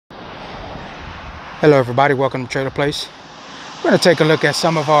Hello everybody, welcome to Trailer Place. We're going to take a look at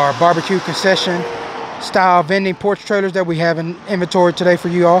some of our barbecue concession style vending porch trailers that we have in inventory today for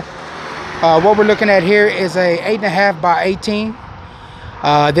you all. What we're looking at here is a 8.5 by 18.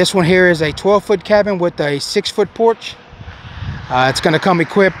 This one here is a 12-foot cabin with a 6-foot porch. It's going to come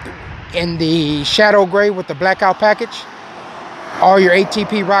equipped in the shadow gray with the blackout package. All your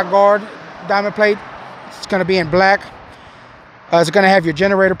ATP rock guard diamond plate. It's going to be in black. It's going to have your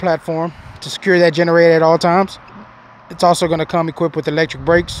generator platform to secure that generator at all times. It's also going to come equipped with electric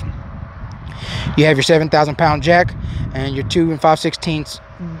brakes. You have your 7,000-pound jack and your 2 5/16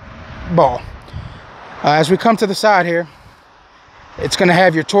 ball. As we come to the side here, it's going to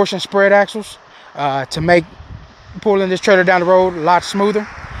have your torsion spread axles to make pulling this trailer down the road a lot smoother.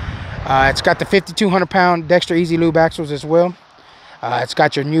 It's got the 5,200-pound Dexter Easy Lube axles as well. It's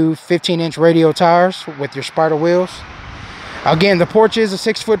got your new 15-inch Radial tires with your spider wheels. Again, the porch is a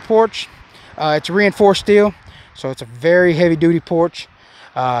 6-foot porch. It's reinforced steel, so it's a very heavy-duty porch.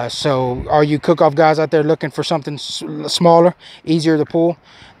 So all you cook-off guys out there looking for something smaller, easier to pull,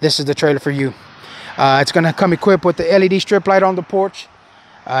 this is the trailer for you. It's going to come equipped with the LED strip light on the porch.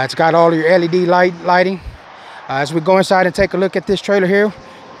 It's got all your LED lighting. As we go inside and take a look at this trailer here,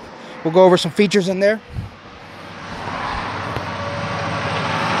 we'll go over some features in there.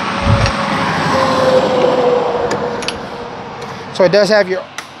 So it does have your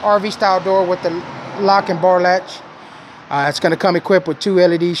RV style door with the lock and bar latch. It's going to come equipped with 2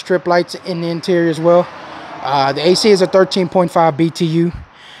 LED strip lights in the interior as well. The AC is a 13.5 BTU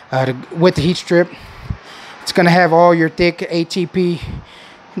with the heat strip. It's going to have all your thick ATP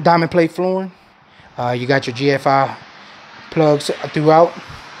diamond plate flooring. You got your GFI plugs throughout.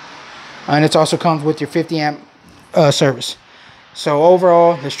 And it also comes with your 50 amp service. So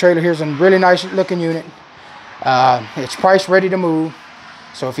overall, this trailer here is a really nice looking unit. It's priced ready to move.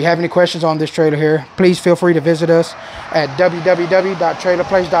 So if you have any questions on this trailer here, please feel free to visit us at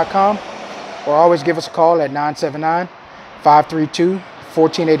www.trailerplace.com or always give us a call at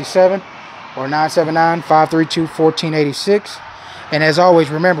 979-532-1487 or 979-532-1486. And as always,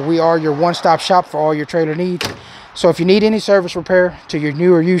 remember, we are your one-stop shop for all your trailer needs. So if you need any service repair to your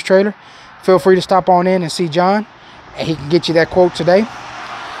new or used trailer, feel free to stop on in and see John, and he can get you that quote today.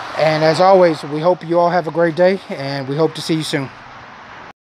 And as always, we hope you all have a great day, and we hope to see you soon.